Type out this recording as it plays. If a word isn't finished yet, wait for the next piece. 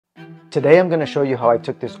Today I'm going to show you how I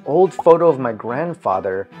took this old photo of my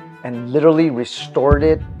grandfather and literally restored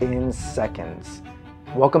it in seconds.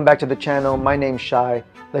 Welcome back to the channel. My name's Shai.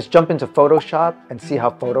 Let's jump into Photoshop and see how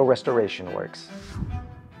photo restoration works.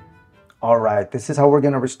 Alright, this is how we're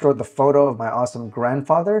going to restore the photo of my awesome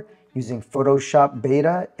grandfather using Photoshop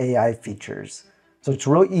Beta AI features. So it's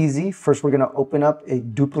real easy. First, we're going to open up a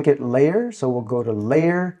duplicate layer. So we'll go to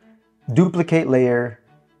Layer, Duplicate Layer,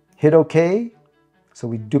 hit OK. So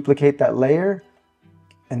we duplicate that layer.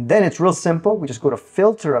 And then it's real simple. We just go to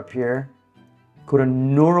Filter up here, go to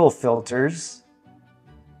Neural Filters.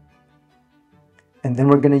 And then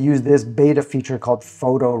we're going to use this beta feature called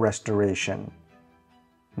Photo Restoration.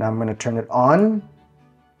 Now I'm going to turn it on.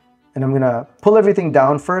 And I'm going to pull everything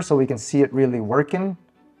down first so we can see it really working.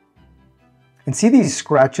 And see these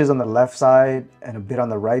scratches on the left side and a bit on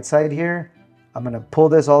the right side here? I'm going to pull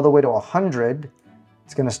this all the way to 100.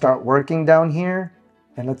 It's going to start working down here.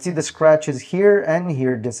 And let's see the scratches here and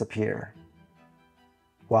here disappear.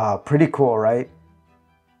 Wow, pretty cool, right?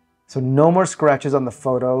 So no more scratches on the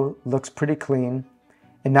photo. Looks pretty clean.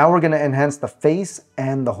 And now we're going to enhance the face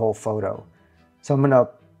and the whole photo. So I'm going to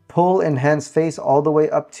pull enhance face all the way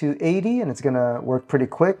up to 80, and it's going to work pretty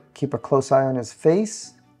quick. Keep a close eye on his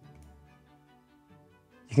face.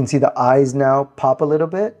 You can see the eyes now pop a little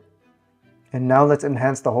bit. And now let's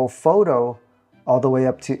enhance the whole photo all the way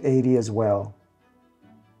up to 80 as well.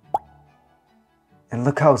 And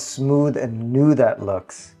look how smooth and new that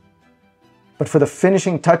looks. But for the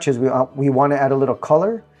finishing touches, we want to add a little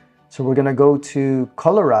color. So we're going to go to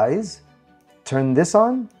Colorize, turn this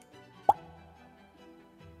on.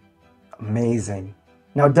 Amazing.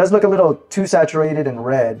 Now it does look a little too saturated and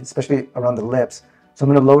red, especially around the lips. So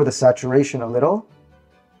I'm going to lower the saturation a little.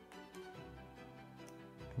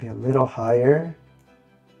 Maybe a little higher.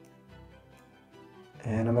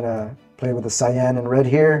 And I'm going to play with the cyan and red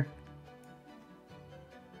here.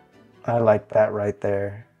 I like that right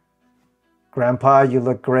there. Grandpa, you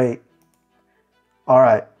look great. All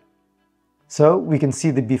right. So we can see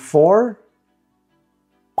the before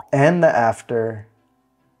and the after.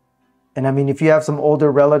 And I mean, if you have some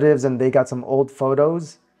older relatives and they got some old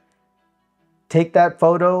photos, take that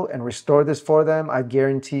photo and restore this for them. I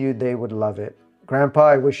guarantee you they would love it. Grandpa,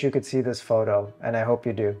 I wish you could see this photo, and I hope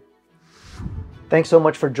you do. Thanks so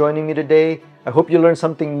much for joining me today. I hope you learned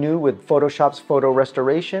something new with Photoshop's photo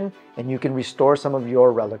restoration, and you can restore some of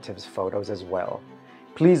your relatives' photos as well.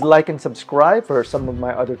 Please like and subscribe for some of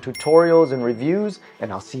my other tutorials and reviews,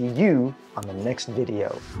 and I'll see you on the next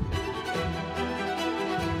video.